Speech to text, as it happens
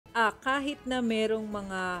kahit na merong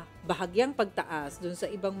mga bahagyang pagtaas dun sa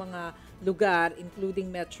ibang mga lugar,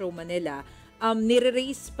 including Metro Manila,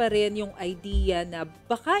 nire-raise pa rin yung idea na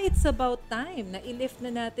baka it's about time na i-lift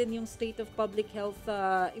na natin yung state of public health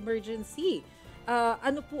emergency.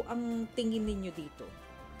 Ano po ang tingin ninyo dito?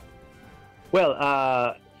 Well,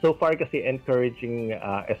 so far kasi encouraging,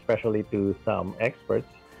 especially to some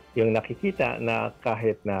experts, yung nakikita na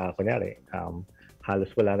kahit na kunyari,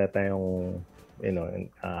 halos wala na tayong,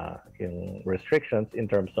 yung restrictions in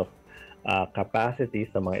terms of capacity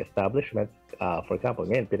sa mga establishments. For example,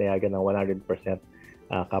 ngayon, pinayagan ng 100%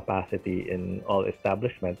 capacity in all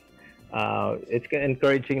establishments. It's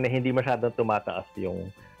encouraging na hindi masyadong tumataas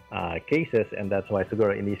yung cases, and that's why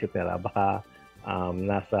siguro inisip nila baka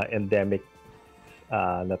nasa endemic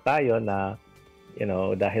na tayo na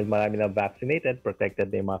dahil marami na vaccinated,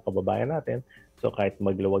 protected na yung mga kababayan natin. So kahit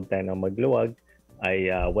magluwag tayo ng magluwag,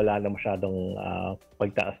 ay wala na masyadong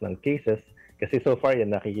pagtaas ng cases. Kasi so far,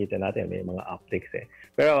 yan nakikita natin, may mga upticks eh.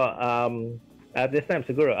 Pero at this time,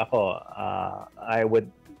 siguro ako, I would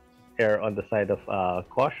err on the side of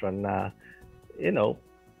caution na,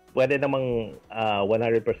 pwede namang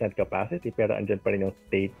 100% capacity, pero andyan pa rin yung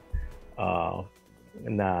state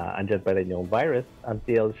na andyan pa rin yung virus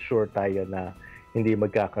until sure tayo na hindi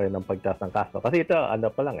magkakaroon ng pagtaas ng kaso. Kasi ito,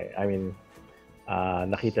 ano pa lang eh. I mean,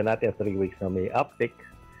 nakita natin 3 weeks na may uptick.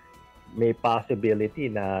 May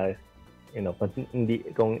possibility na,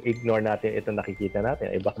 kung ignore natin ito nakikita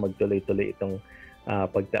natin, ay baka magtuloy-tuloy itong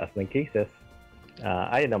pagtaas ng cases.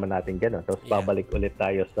 Ayaw naman natin gano'n. Tapos babalik ulit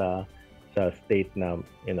tayo sa state na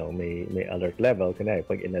may alert level kunwari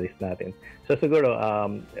pag inalis natin. So siguro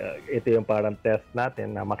ito yung parang test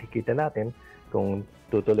natin na makikita natin kung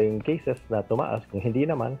tutuloy yung cases na tumaas. Kung hindi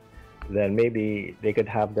naman, then maybe they could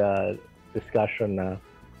have the discussion na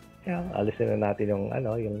alisin na natin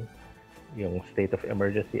yung state of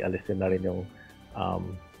emergency, alisin na rin yung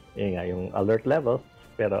yung alert levels.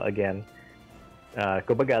 Pero again,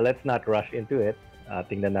 kumbaga, let's not rush into it.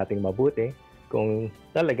 Tingnan natin mabuti kung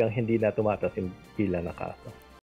talagang hindi na tumataas yung bilang ng kaso.